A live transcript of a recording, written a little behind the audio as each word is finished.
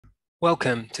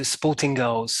Welcome to Sporting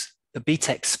Goals, the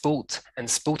BTEC Sport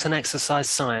and Exercise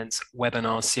Science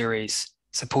webinar series,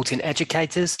 supporting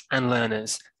educators and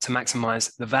learners to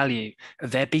maximise the value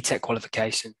of their BTEC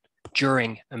qualification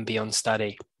during and beyond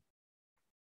study.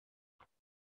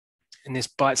 In this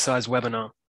bite-sized webinar,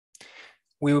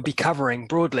 we will be covering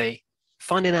broadly,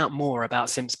 finding out more about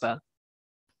CIMSPA,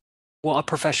 what are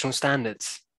professional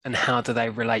standards and how do they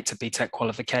relate to BTEC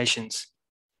qualifications,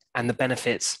 and the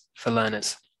benefits for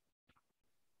learners.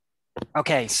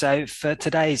 Okay, so for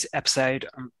today's episode,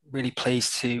 I'm really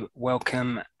pleased to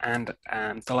welcome and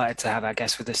delighted to have our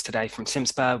guest with us today from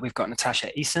CIMSPA. We've got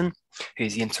Natasha Eason,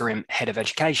 who's the Interim Head of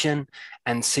Education,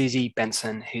 and Susie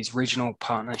Benson, who's Regional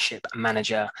Partnership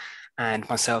Manager, and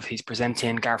myself, who's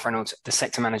presenting, Gareth Reynolds, the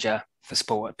Sector Manager for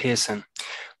Sport at Pearson.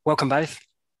 Welcome both.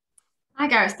 Hi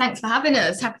Gareth, thanks for having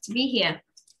us. Happy to be here.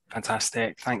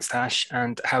 Fantastic, thanks Tash.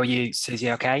 And how are you,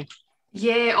 Susie, okay?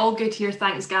 Yeah, all good here.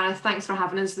 Thanks, Gareth. Thanks for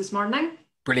having us this morning.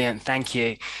 Brilliant, thank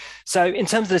you. So in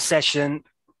terms of the session,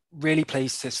 really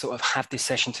pleased to sort of have this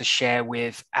session to share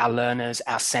with our learners,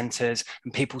 our centres,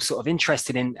 and people sort of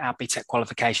interested in our BTEC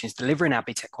qualifications, delivering our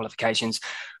BTEC qualifications,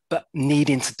 but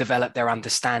needing to develop their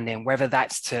understanding, whether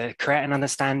that's to create an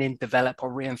understanding, develop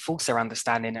or reinforce their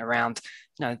understanding around,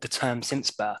 the term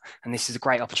CIMSPA. And this is a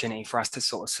great opportunity for us to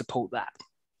sort of support that.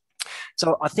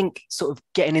 So I think sort of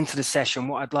getting into the session,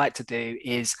 what I'd like to do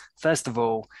is, first of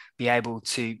all, be able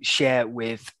to share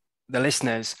with the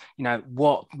listeners,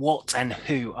 what and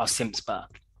who are CIMSPA.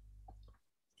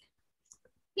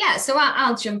 Yeah, so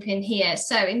I'll jump in here.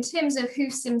 So in terms of who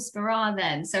CIMSPA are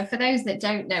then, so for those that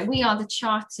don't know, we are the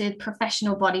chartered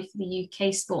professional body for the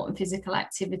UK sport and physical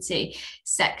activity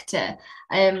sector.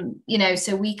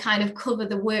 So we kind of cover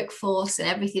the workforce and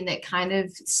everything that kind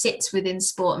of sits within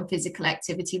sport and physical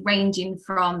activity, ranging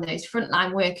from those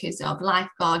frontline workers of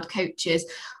lifeguard, coaches,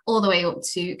 all the way up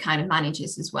to kind of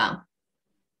managers as well.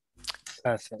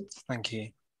 Perfect, thank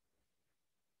you.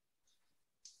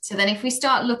 So then if we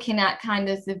start looking at kind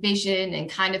of the vision and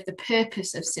kind of the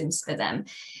purpose of CIMSPA then.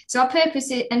 So our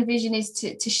purpose and vision is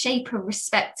to shape a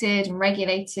respected and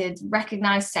regulated,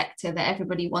 recognised sector that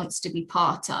everybody wants to be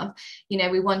part of.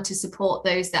 We want to support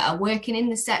those that are working in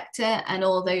the sector and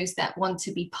all those that want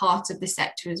to be part of the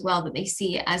sector as well, that they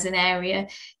see it as an area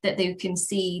that they can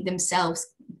see themselves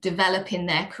developing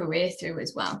their career through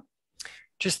as well.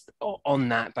 Just on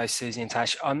that, both Susie and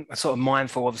Tash, I'm sort of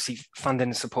mindful, obviously funded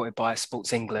and supported by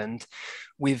Sports England.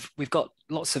 We've got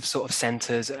lots of sort of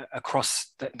centres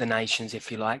across the nations,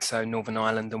 if you like, so Northern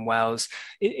Ireland and Wales.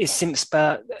 Is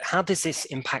CIMSPA, how does this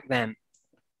impact them?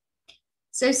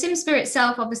 So CIMSPA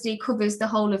itself obviously covers the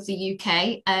whole of the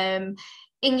UK.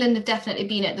 England have definitely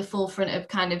been at the forefront of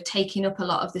kind of taking up a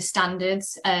lot of the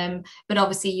standards. But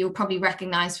obviously you'll probably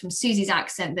recognise from Susie's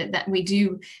accent that we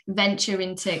do venture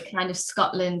into kind of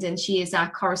Scotland, and she is our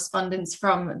correspondent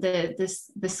from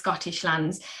the Scottish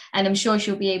lands. And I'm sure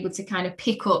she'll be able to kind of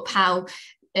pick up how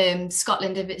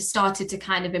Scotland have started to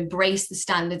kind of embrace the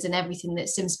standards and everything that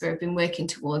CIMSPA have been working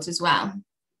towards as well.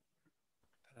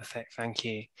 Perfect, thank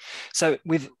you. So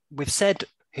we've said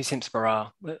who CIMSPA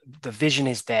are, the vision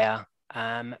is there.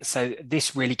 So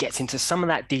this really gets into some of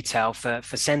that detail for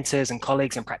centres and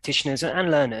colleagues and practitioners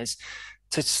and learners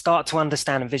to start to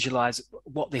understand and visualise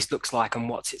what this looks like and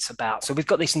what it's about. So we've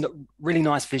got this really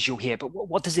nice visual here, but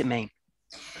what does it mean?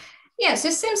 Yeah, so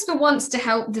CIMSPA wants to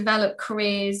help develop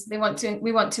careers. We want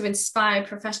to inspire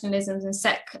professionalism and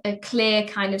set a clear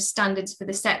kind of standards for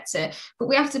the sector, but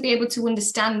we have to be able to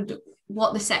understand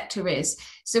what the sector is.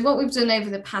 So what we've done over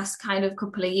the past kind of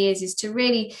couple of years is to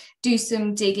really do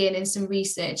some digging and some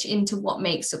research into what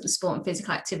makes up the sport and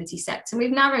physical activity sector.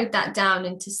 We've narrowed that down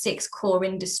into 6 core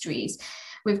industries.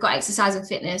 We've got exercise and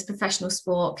fitness, professional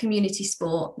sport, community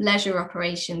sport, leisure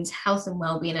operations, health and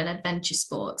wellbeing, and adventure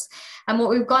sports. And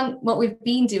what we've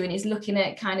been doing is looking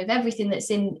at kind of everything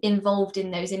that's involved in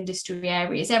those industry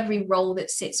areas, every role that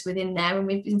sits within there. And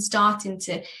we've been starting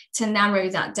to narrow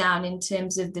that down in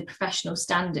terms of the professional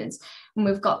standards. And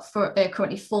we've got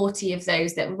currently 40 of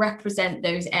those that represent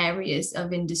those areas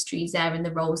of industries there and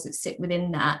the roles that sit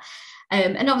within that.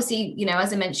 And obviously,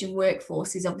 as I mentioned,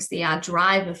 workforce is obviously our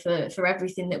driver for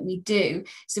everything that we do.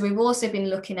 So we've also been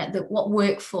looking at what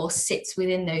workforce sits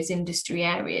within those industry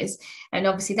areas. And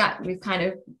obviously that we've kind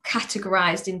of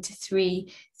categorized into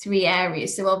three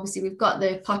areas. So obviously we've got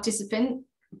the participant,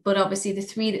 But obviously the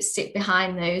three that sit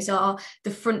behind those are the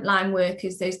frontline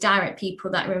workers, those direct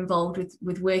people that are involved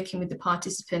with working with the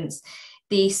participants,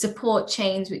 the support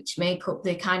chains, which make up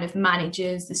the kind of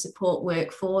managers, the support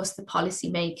workforce, the policy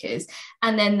makers,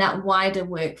 and then that wider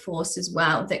workforce as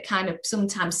well that kind of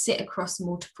sometimes sit across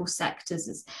multiple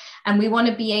sectors. And we want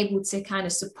to be able to kind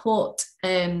of support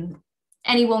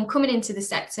anyone coming into the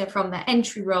sector from their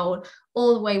entry role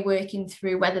all the way working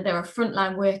through, whether they're a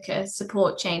frontline worker,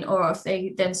 support chain, or if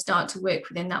they then start to work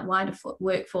within that wider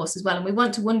workforce as well. And we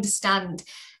want to understand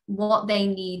what they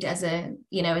need as a,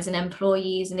 you know, as an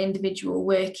employee, as an individual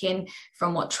working,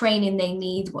 from what training they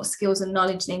need, what skills and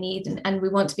knowledge they need, and we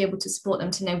want to be able to support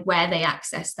them to know where they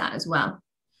access that as well.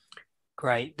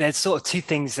 Great. There's sort of two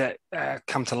things that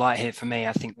come to light here for me.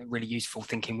 I think really useful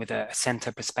thinking with a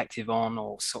centre perspective on,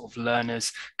 or sort of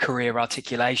learners' career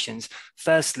articulations.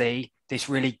 Firstly, this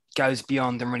really goes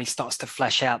beyond and really starts to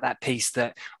flesh out that piece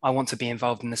that I want to be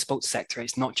involved in the sports sector.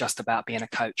 It's not just about being a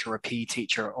coach or a PE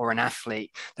teacher or an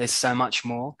athlete. There's so much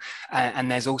more. And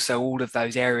there's also all of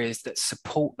those areas that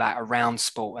support that around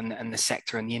sport and the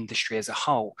sector and the industry as a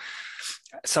whole.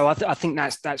 So I think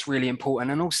that's really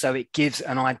important. And also it gives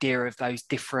an idea of those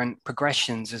different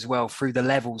progressions as well through the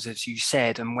levels, as you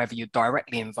said, and whether you're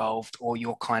directly involved or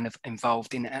you're kind of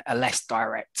involved in a less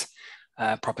direct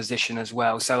proposition as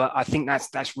well. So I think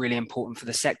that's really important for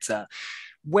the sector.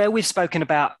 Where we've spoken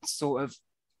about sort of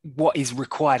what is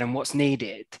required and what's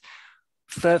needed,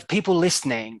 for people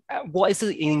listening, what is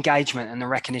the engagement and the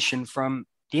recognition from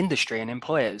the industry and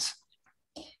employers?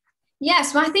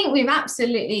 Yes, well, I think we've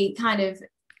absolutely kind of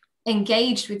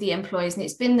engaged with the employers, and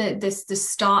it's been the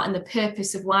start and the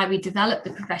purpose of why we developed the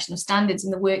professional standards,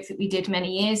 and the work that we did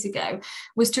many years ago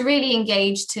was to really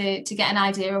engage to get an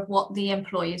idea of what the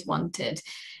employers wanted.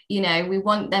 You know, we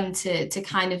want them to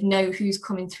kind of know who's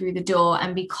coming through the door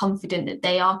and be confident that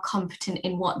they are competent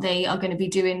in what they are going to be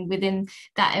doing within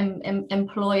that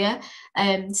employer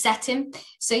setting.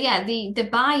 So yeah, the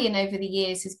buy-in over the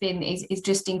years is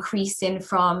just increasing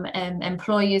from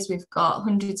employers. We've got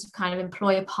hundreds of kind of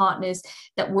employer partners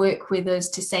that work with us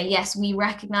to say, yes, we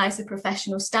recognise the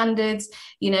professional standards.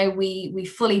 You know, we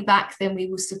fully back them. We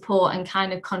will support and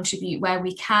kind of contribute where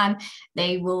we can.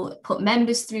 They will put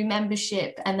members through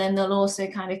membership, and then they'll also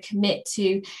kind of commit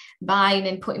to buying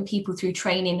and putting people through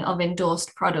training of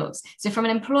endorsed products. So from an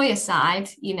employer side,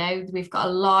 you know, we've got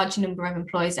a large number of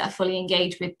employers that are fully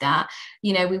engaged with that.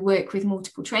 You know, we work with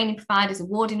multiple training providers,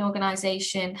 awarding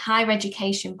organisation, higher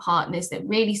education partners that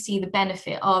really see the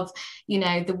benefit of, you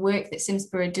know, the work that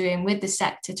CIMSPA are doing with the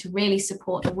sector to really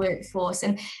support the workforce.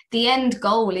 And the end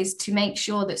goal is to make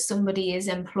sure that somebody is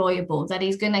employable, that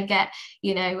he's going to get,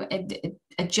 you know,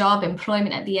 a job,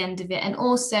 employment at the end of it, and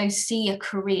also see a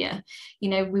career. You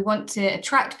know, we want to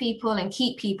attract people and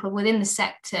keep people within the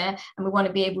sector, and we want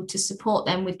to be able to support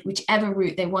them with whichever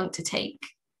route they want to take.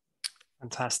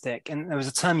 Fantastic. And there was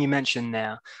a term you mentioned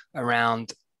there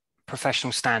around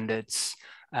professional standards,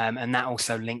 and that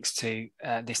also links to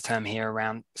this term here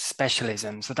around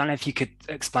specialisms. I don't know if you could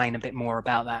explain a bit more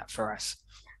about that for us.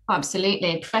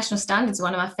 Absolutely. Professional standards are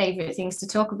one of my favourite things to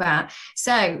talk about.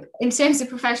 So in terms of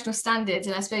professional standards,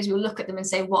 and I suppose we'll look at them and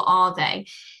say, what are they?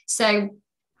 So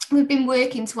we've been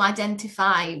working to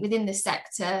identify within the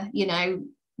sector, you know,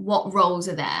 what roles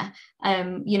are there,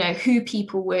 you know, who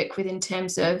people work with in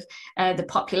terms of the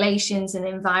populations and the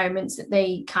environments that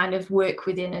they kind of work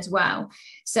within as well.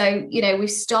 So, you know, we've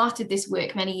started this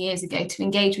work many years ago to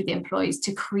engage with the employees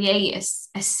to create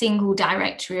a single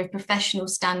directory of professional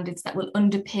standards that will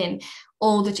underpin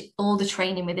all the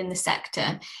training within the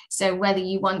sector. So whether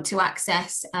you want to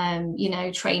access, you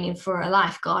know, training for a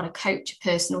lifeguard, a coach, a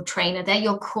personal trainer, they're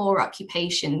your core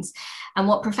occupations. And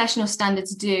what professional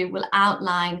standards do will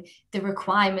outline the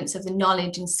requirements of the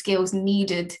knowledge and skills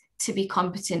needed to be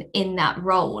competent in that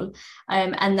role.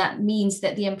 And that means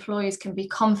that the employers can be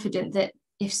confident that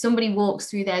if somebody walks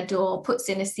through their door, puts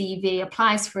in a CV,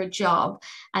 applies for a job,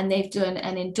 and they've done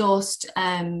an endorsed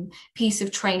piece of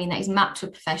training that is mapped to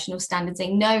professional standards, they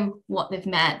know what they've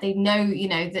met. They know, you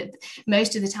know, that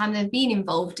most of the time they've been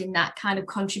involved in that kind of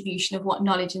contribution of what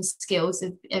knowledge and skills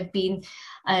have been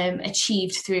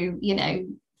achieved through, you know,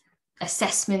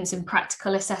 assessments and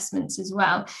practical assessments as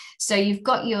well. So you've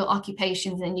got your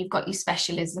occupations and you've got your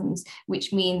specialisms,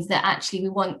 which means that actually we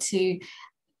want to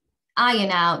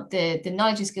iron out the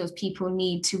knowledge and skills people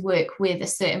need to work with a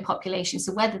certain population.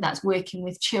 So whether that's working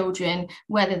with children,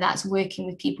 whether that's working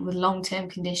with people with long-term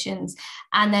conditions,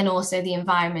 and then also the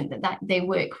environment that they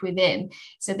work within.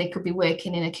 So they could be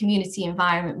working in a community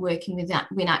environment, working with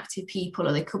inactive people,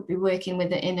 or they could be working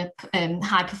with it in a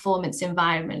high performance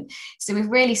environment. So we've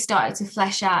really started to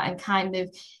flesh out and kind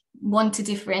of want to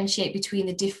differentiate between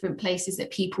the different places that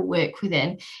people work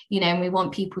within, and we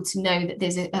want people to know that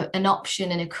there's an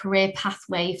option and a career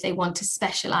pathway if they want to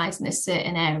specialize in a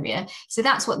certain area. So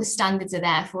that's what the standards are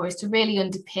there for, is to really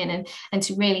underpin and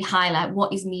to really highlight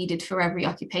what is needed for every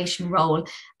occupation role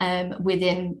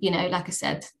within, like I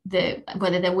said,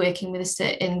 whether they're working with a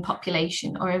certain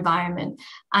population or environment,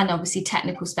 and obviously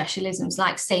technical specialisms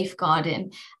like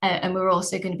safeguarding, and we're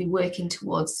also going to be working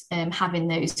towards having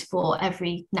those for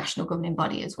every national governing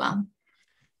body as well.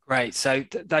 Great. So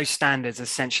those standards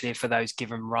essentially are for those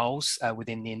given roles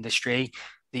within the industry.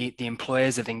 The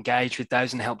employers have engaged with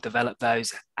those and helped develop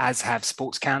those, as have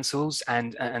sports councils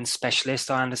and specialists,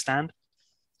 I understand.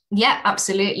 Yeah,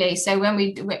 absolutely. So when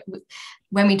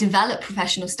we develop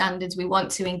professional standards, we want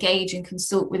to engage and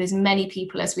consult with as many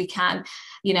people as we can,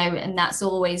 and that's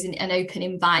always an open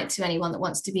invite to anyone that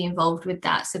wants to be involved with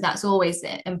that. So that's always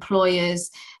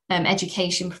employers,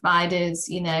 education providers,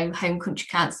 home country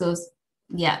councils.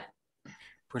 Yeah.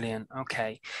 Brilliant.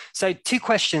 Okay. So 2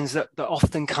 questions that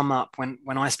often come up when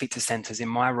I speak to centres in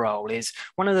my role is,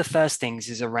 one of the first things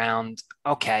is around,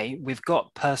 okay, we've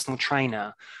got personal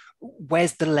trainer.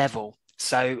 Where's the level?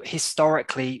 So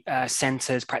historically,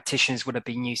 centres, practitioners would have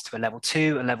been used to a level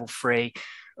 2, a level 3.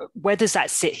 Where does that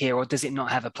sit here, or does it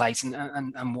not have a place,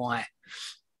 and why?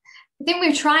 I think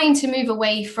we're trying to move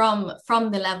away from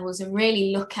the levels and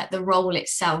really look at the role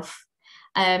itself.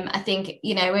 I think,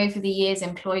 over the years,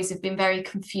 employees have been very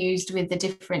confused with the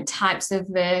different types of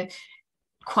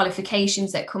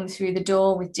qualifications that come through the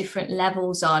door with different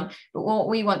levels on. But what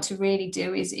we want to really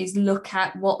do is look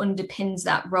at what underpins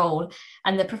that role,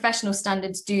 and the professional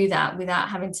standards do that without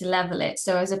having to level it.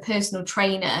 So as a personal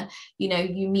trainer,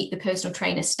 you meet the personal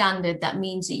trainer standard. That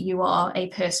means that you are a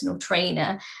personal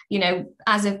trainer.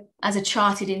 As a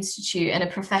chartered institute and a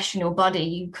professional body,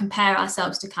 you compare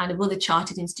ourselves to kind of other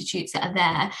chartered institutes that are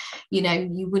there.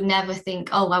 You would never think,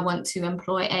 oh, I want to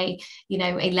employ a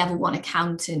level 1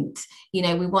 accountant.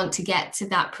 We want to get to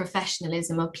that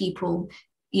professionalism of people,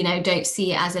 don't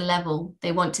see it as a level.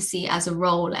 They want to see it as a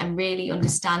role, and really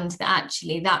understand that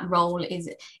actually that role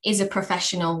is a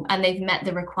professional, and they've met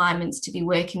the requirements to be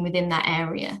working within that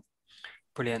area.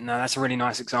 Brilliant. No, that's a really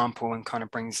nice example, and kind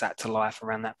of brings that to life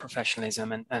around that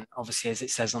professionalism and obviously, as it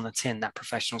says on the tin, that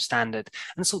professional standard.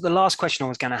 And so the last question I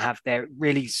was going to have there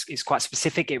really is quite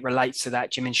specific. It relates to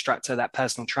that gym instructor, that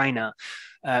personal trainer.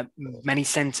 Many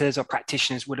centres or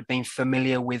practitioners would have been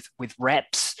familiar with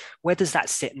reps. Where does that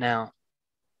sit now?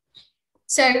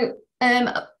 So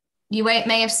you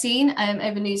may have seen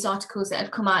over news articles that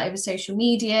have come out over social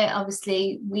media.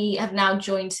 Obviously, we have now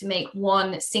joined to make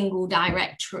one single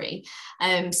directory.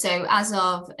 So as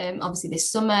of obviously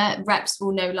this summer, reps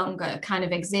will no longer kind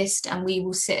of exist, and we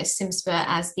will sit as CIMSPA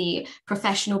as the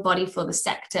professional body for the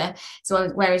sector.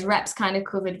 So whereas reps kind of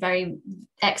covered very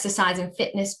exercise and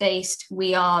fitness based,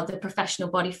 we are the professional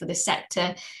body for the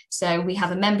sector. So we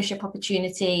have a membership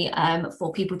opportunity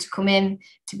for people to come in,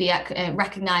 to be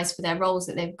recognised for their roles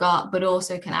that they've got, but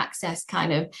also can access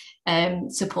kind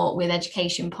of support with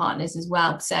education partners as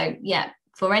well. So yeah,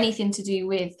 for anything to do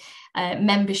with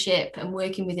membership and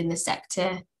working within the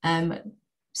sector,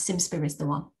 CIMSPA is the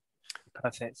one.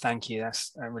 Perfect. Thank you.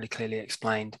 That's really clearly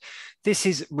explained. This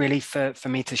is really for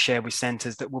me to share with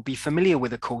centres that will be familiar with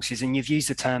the courses, and you've used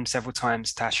the term several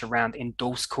times, Tash, around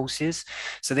endorsed courses.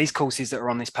 So these courses that are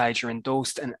on this page are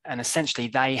endorsed, and essentially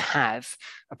they have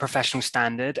a professional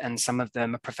standard, and some of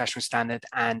them a professional standard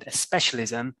and a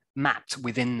specialism mapped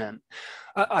within them.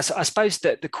 I suppose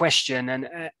that the question,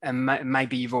 and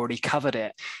maybe you've already covered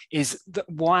it, is that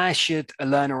why should a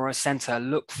learner or a centre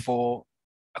look for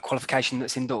a qualification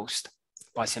that's endorsed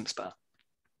by CIMSPA?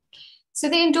 So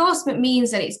the endorsement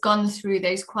means that it's gone through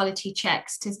those quality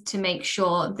checks to make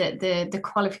sure that the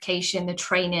qualification, the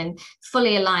training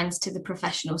fully aligns to the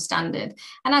professional standard.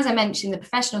 And as I mentioned, the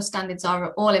professional standards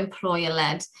are all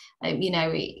employer-led.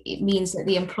 It means that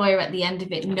the employer at the end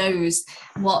of it knows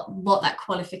what that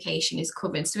qualification is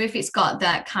covered. So if it's got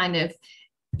that kind of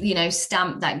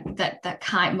stamp, that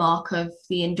kite mark of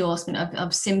the endorsement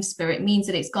of CIMSPA, it means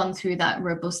that it's gone through that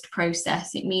robust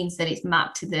process. It means that it's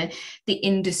mapped to the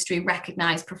industry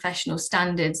recognized professional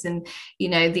standards, and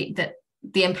the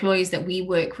employees that we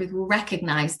work with will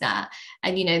recognize that.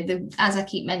 And as I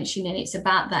keep mentioning, it's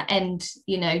about that end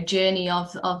journey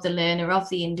of the learner, of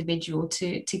the individual,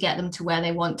 to get them to where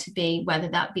they want to be, whether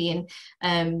that be in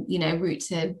route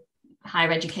to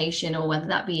higher education, or whether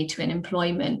that be to an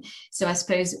employment. So I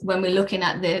suppose when we're looking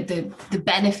at the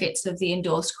benefits of the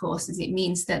endorsed courses, it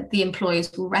means that the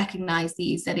employers will recognize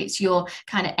these, that it's your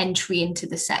kind of entry into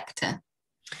the sector.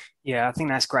 Yeah, I think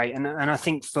that's great. And I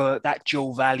think for that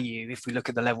dual value, if we look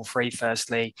at the level three,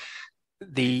 firstly,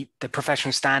 the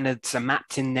professional standards are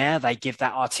mapped in there. They give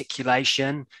that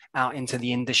articulation out into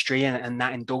the industry and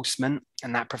that endorsement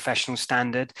and that professional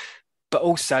standard, but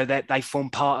also that they form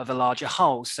part of a larger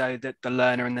whole so that the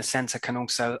learner and the centre can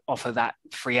also offer that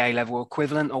 3A level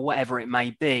equivalent or whatever it may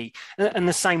be. And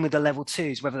the same with the level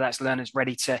twos, whether that's learners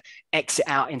ready to exit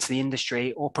out into the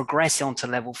industry or progress onto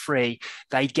level three,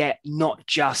 they get not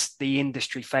just the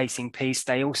industry facing piece,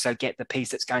 they also get the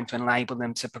piece that's going to enable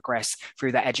them to progress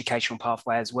through that educational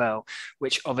pathway as well,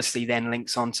 which obviously then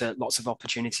links on to lots of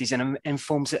opportunities and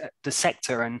informs the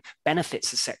sector and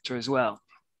benefits the sector as well.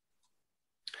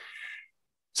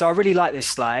 So I really like this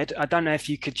slide. I don't know if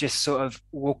you could just sort of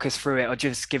walk us through it or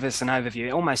just give us an overview.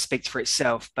 It almost speaks for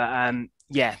itself, but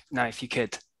yeah, no, if you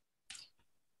could.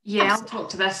 Yeah, I'll talk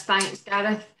to this. Thanks,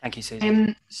 Gareth. Thank you,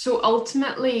 Susan. So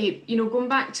ultimately, going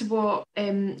back to what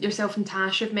yourself and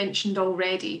Tash have mentioned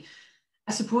already,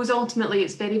 I suppose ultimately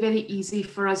it's very, very easy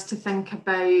for us to think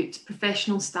about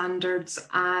professional standards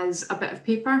as a bit of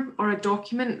paper or a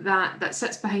document that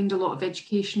sits behind a lot of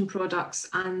education products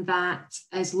and that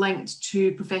is linked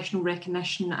to professional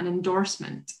recognition and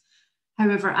endorsement.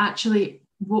 However, actually,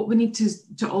 what we need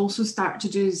to also start to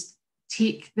do is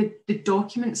take the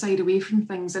document side away from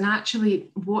things and actually,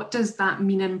 what does that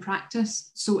mean in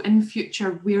practice? So in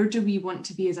future, where do we want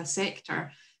to be as a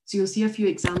sector? So you'll see a few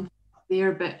examples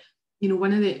there, but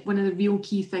one of the real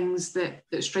key things that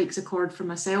strikes a chord for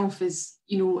myself is,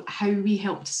 how we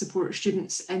help to support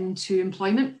students into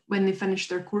employment when they finish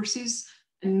their courses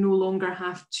and no longer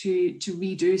have to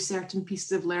redo certain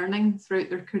pieces of learning throughout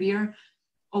their career.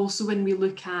 Also, when we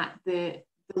look at the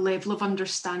level of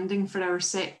understanding for our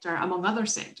sector, among other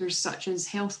sectors such as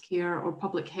healthcare or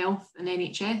public health and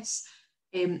NHS,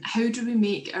 how do we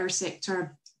make our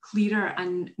sector clearer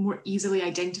and more easily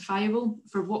identifiable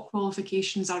for what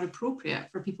qualifications are appropriate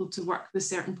for people to work with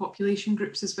certain population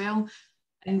groups as well,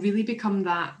 and really become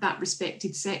that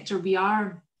respected sector.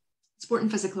 Sport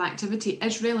and physical activity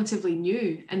is relatively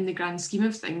new in the grand scheme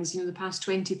of things, the past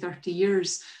 20, 30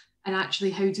 years. And actually,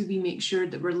 how do we make sure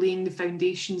that we're laying the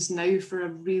foundations now for a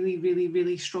really, really,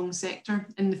 really strong sector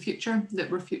in the future, that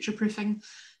we're future-proofing?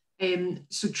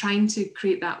 So trying to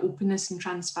create that openness and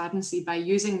transparency by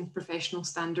using professional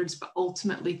standards, but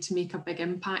ultimately to make a big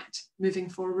impact moving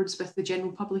forwards with the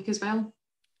general public as well.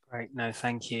 Great, no,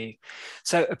 thank you.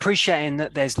 So appreciating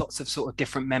that there's lots of sort of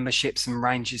different memberships and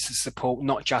ranges of support,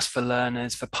 not just for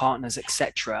learners, for partners,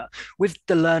 etc. With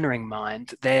the learner in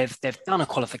mind, they've done a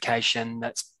qualification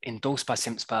that's endorsed by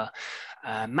CIMSPA,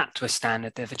 mapped to a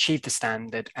standard, they've achieved the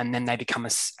standard, and then they become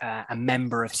a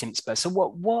member of CIMSPA. So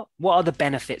what are the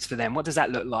benefits for them? What does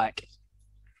that look like?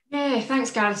 Yeah,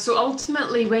 thanks, Gareth. So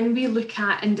ultimately, when we look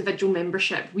at individual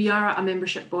membership, we are a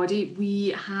membership body. We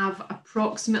have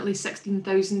approximately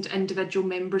 16,000 individual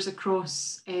members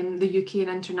across the UK and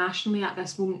internationally at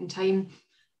this moment in time.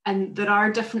 And there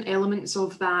are different elements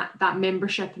of that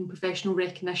membership and professional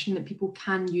recognition that people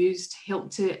can use to help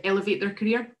to elevate their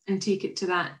career and take it to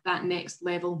that next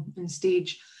level and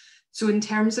stage. So in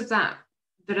terms of that,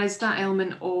 there is that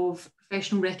element of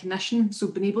professional recognition. So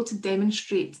being able to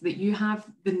demonstrate that you have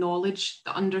the knowledge,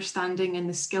 the understanding and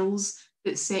the skills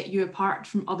that set you apart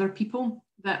from other people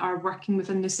that are working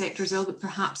within the sector as well that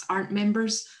perhaps aren't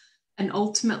members. And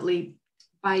ultimately,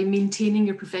 by maintaining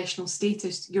your professional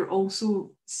status, you're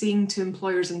also saying to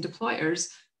employers and deployers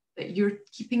that you're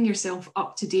keeping yourself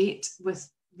up to date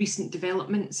with recent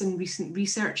developments and recent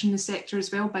research in the sector as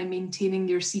well by maintaining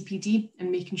your CPD and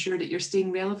making sure that you're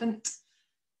staying relevant.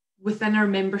 Within our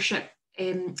membership,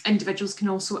 individuals can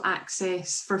also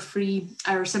access for free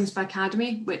our CIMSPA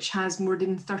Academy, which has more than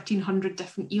 1,300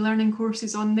 different e-learning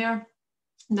courses on there.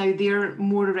 Now, they're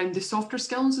more around the softer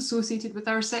skills associated with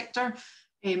our sector,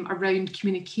 around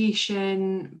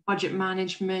communication, budget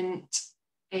management,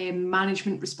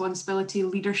 management responsibility,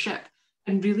 leadership,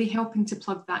 and really helping to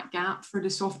plug that gap for the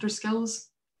softer skills.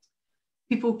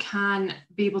 People can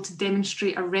be able to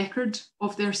demonstrate a record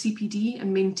of their CPD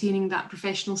and maintaining that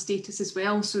professional status as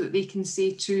well, so that they can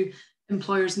say to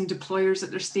employers and deployers that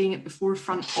they're staying at the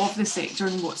forefront of the sector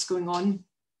and what's going on.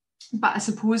 But I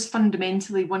suppose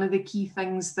fundamentally, one of the key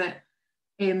things that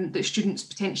students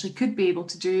potentially could be able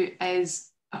to do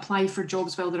is apply for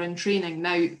jobs while they're in training.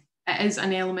 Now, it is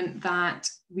an element that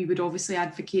we would obviously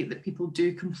advocate that people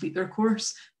do complete their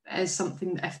course. It is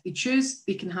something that if they choose,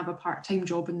 they can have a part-time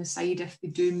job on the side if they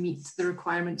do meet the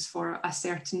requirements for a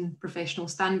certain professional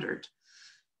standard.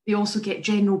 They also get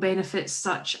general benefits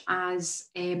such as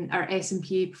our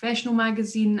SMPA professional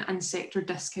magazine and sector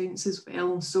discounts as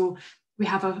well. So we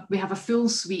have a full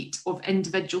suite of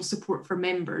individual support for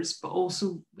members, but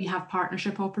also we have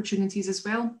partnership opportunities as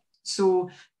well.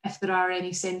 So if there are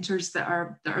any centres that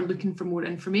are looking for more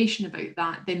information about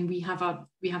that, then we have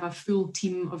a full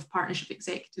team of partnership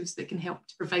executives that can help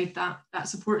to provide that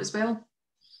support as well.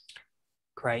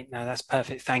 Great. No, that's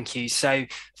perfect. Thank you. So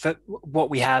for what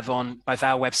we have on both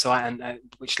our website and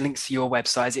which links to your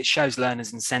website, it shows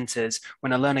learners and centres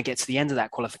when a learner gets to the end of that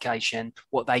qualification,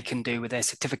 what they can do with their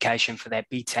certification for their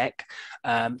BTEC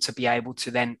to be able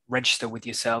to then register with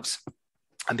yourselves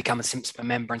and become a CIMSPA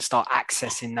member and start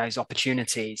accessing those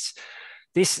opportunities.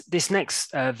 This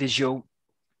next visual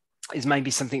is maybe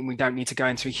something we don't need to go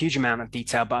into a huge amount of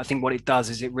detail, but I think what it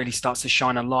does is it really starts to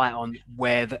shine a light on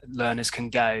where the learners can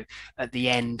go at the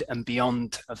end and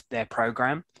beyond of their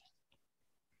program.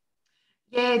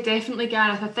 Yeah, definitely,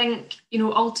 Gareth. I think,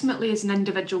 ultimately as an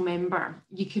individual member,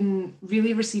 you can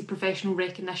really receive professional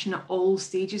recognition at all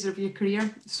stages of your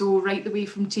career. So right the way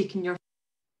from taking your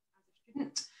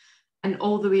student and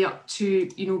all the way up to,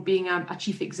 being a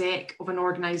chief exec of an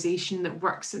organisation that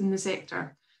works in the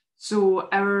sector. So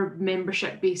our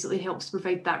membership basically helps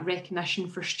provide that recognition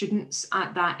for students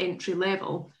at that entry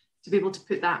level to be able to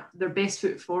put their best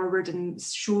foot forward and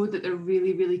show that they're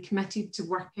really, really committed to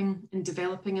working and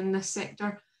developing in this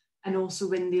sector. And also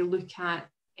when they look at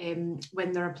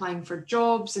when they're applying for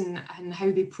jobs and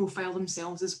how they profile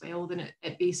themselves as well, then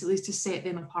it basically is to set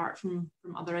them apart from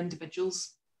other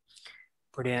individuals.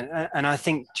 Brilliant. And I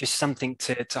think just something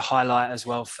to highlight as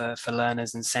well for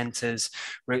learners and centres,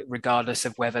 regardless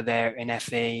of whether they're in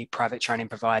FE, private training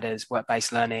providers,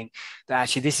 work-based learning, that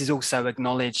actually this is also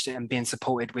acknowledged and being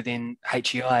supported within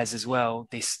HEIs as well,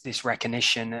 this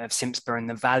recognition of CIMSPA and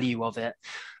the value of it.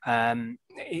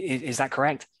 Is that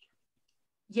correct?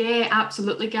 Yeah,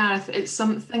 absolutely, Gareth. It's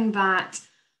something that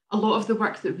a lot of the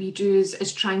work that we do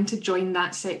is trying to join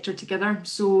that sector together.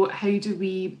 So how do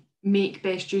we make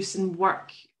best use and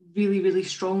work really, really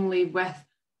strongly with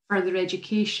further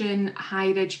education,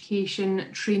 higher education,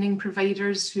 training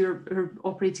providers who are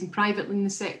operating privately in the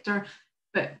sector,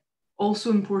 but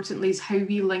also importantly is how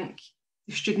we link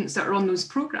the students that are on those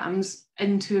programmes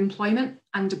into employment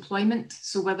and deployment.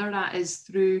 So whether that is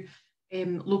through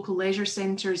local leisure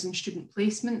centres and student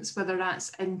placements, whether that's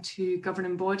into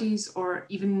governing bodies or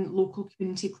even local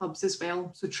community clubs as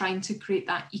well. So trying to create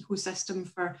that ecosystem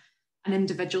for an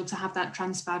individual to have that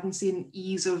transparency and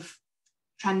ease of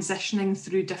transitioning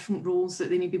through different roles that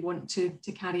they maybe want to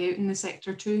carry out in the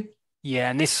sector too.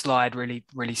 Yeah, and this slide really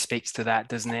speaks to that,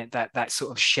 doesn't it? That sort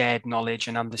of shared knowledge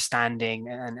and understanding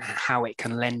and how it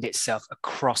can lend itself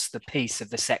across the piece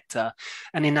of the sector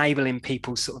and enabling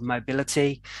people's sort of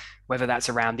mobility, whether that's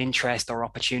around interest or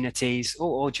opportunities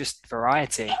or just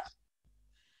variety.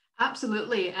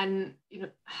 Absolutely. And,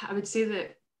 I would say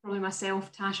that probably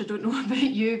myself, Tash, I don't know about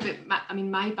you, but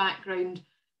my background,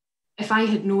 if I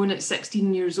had known at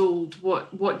 16 years old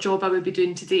what job I would be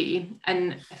doing today,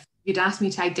 and if you'd asked me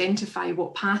to identify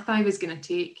what path I was going to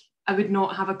take, I would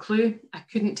not have a clue. I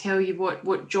couldn't tell you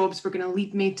what jobs were going to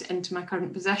lead me into my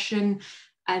current position.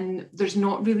 And there's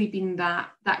not really been that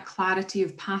clarity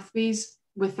of pathways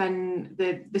within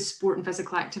the sport and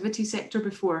physical activity sector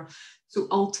before. So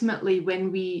ultimately,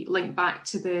 when we link back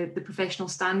to the professional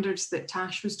standards that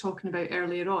Tash was talking about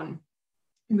earlier on,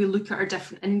 we look at our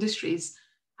different industries,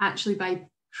 actually by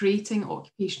creating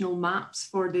occupational maps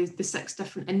for the 6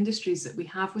 different industries that we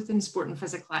have within sport and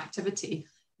physical activity,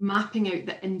 mapping out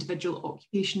the individual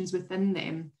occupations within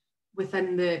them,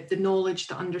 within the knowledge,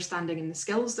 the understanding and the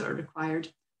skills that are required.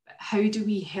 But how do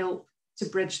we help to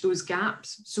bridge those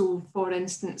gaps? So for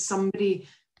instance, somebody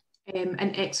in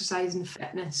exercise and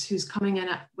fitness who's coming in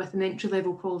with an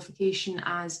entry-level qualification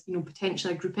as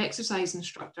potentially a group exercise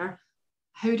instructor,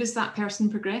 how does that person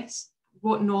progress?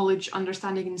 What knowledge,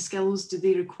 understanding and skills do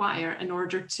they require in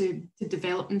order to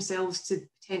develop themselves to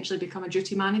potentially become a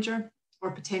duty manager,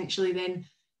 or potentially then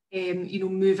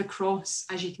move across,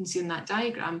 as you can see in that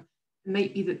diagram? It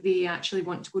might be that they actually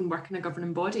want to go and work in a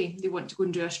governing body. They want to go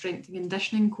and do a strength and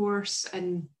conditioning course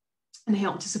and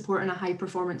help to support in a high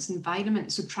performance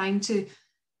environment. So trying to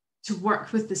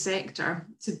work with the sector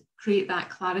to create that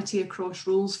clarity across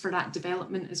roles for that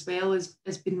development as well has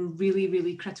been a really,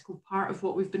 really critical part of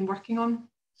what we've been working on.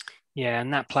 Yeah,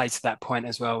 and that plays to that point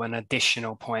as well, an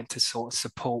additional point to sort of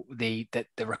support the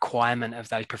requirement of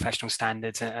those professional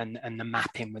standards and the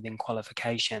mapping within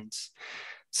qualifications.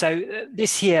 So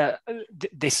this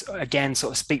again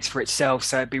sort of speaks for itself.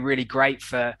 So it'd be really great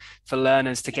for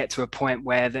learners to get to a point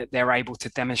where they're able to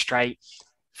demonstrate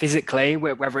physically,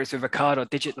 whether it's with a card or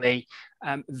digitally,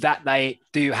 that they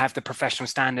do have the professional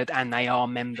standard and they are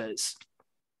members.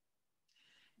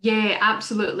 Yeah,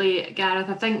 absolutely, Gareth.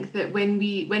 I think that when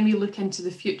we look into the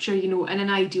future, you know, in an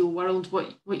ideal world,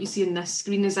 what you see in this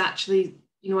screen is actually,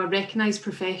 you know, a recognised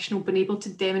professional being able to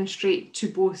demonstrate to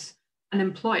both an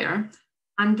employer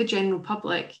and the general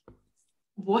public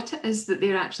what it is that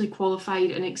they're actually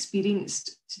qualified and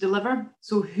experienced to deliver.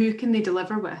 So who can they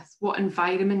deliver with? What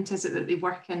environment is it that they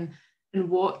work in? And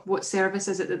what service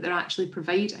is it that they're actually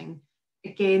providing?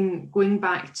 Again, going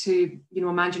back to, you know,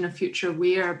 imagine a future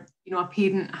where, you know, a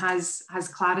parent has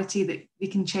clarity that they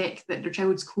can check that their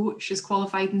child's coach is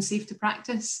qualified and safe to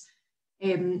practice.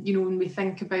 You know, when we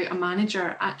think about a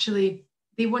manager, actually,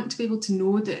 they want to be able to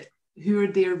know that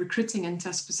who they're recruiting into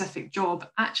a specific job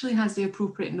actually has the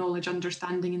appropriate knowledge,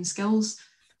 understanding, and skills.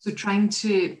 So trying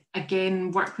to,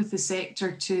 again, work with the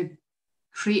sector to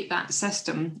create that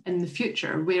system in the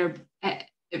future where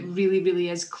it really, really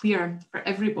is clear for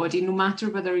everybody, no matter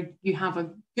whether you have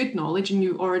a good knowledge and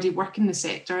you already work in the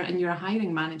sector and you're a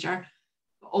hiring manager,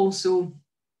 but also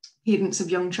parents of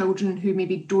young children who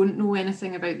maybe don't know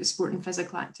anything about the sport and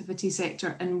physical activity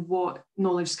sector and what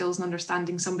knowledge, skills, and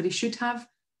understanding somebody should have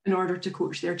in order to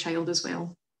coach their child as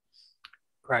well.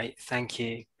 Great, thank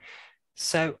you.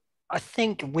 So I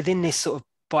think within this sort of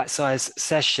bite-sized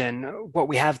session, what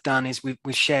we have done is we've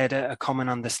shared a common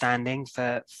understanding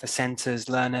for centres,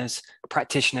 learners,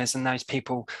 practitioners, and those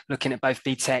people looking at both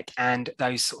BTEC and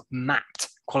those sort of mapped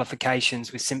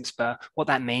qualifications with CIMSPA, what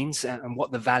that means and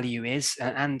what the value is,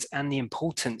 and the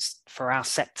importance for our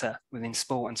sector within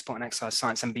sport and exercise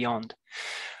science and beyond.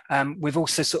 We've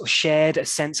also sort of shared a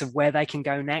sense of where they can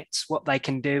go next, what they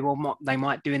can do or what they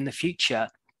might do in the future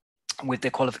with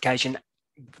their qualification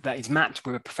that is mapped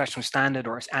with a professional standard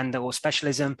or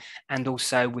specialism, and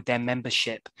also with their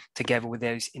membership together with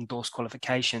those endorsed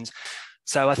qualifications.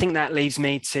 So I think that leaves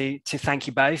me to thank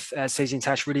you both. Susie and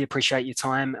Tash, really appreciate your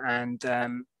time, and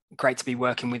great to be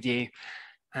working with you,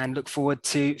 and look forward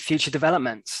to future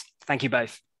developments. Thank you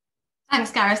both.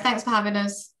 Thanks, Gareth. Thanks for having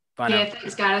us. Bye now. Yeah,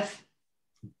 thanks, Gareth.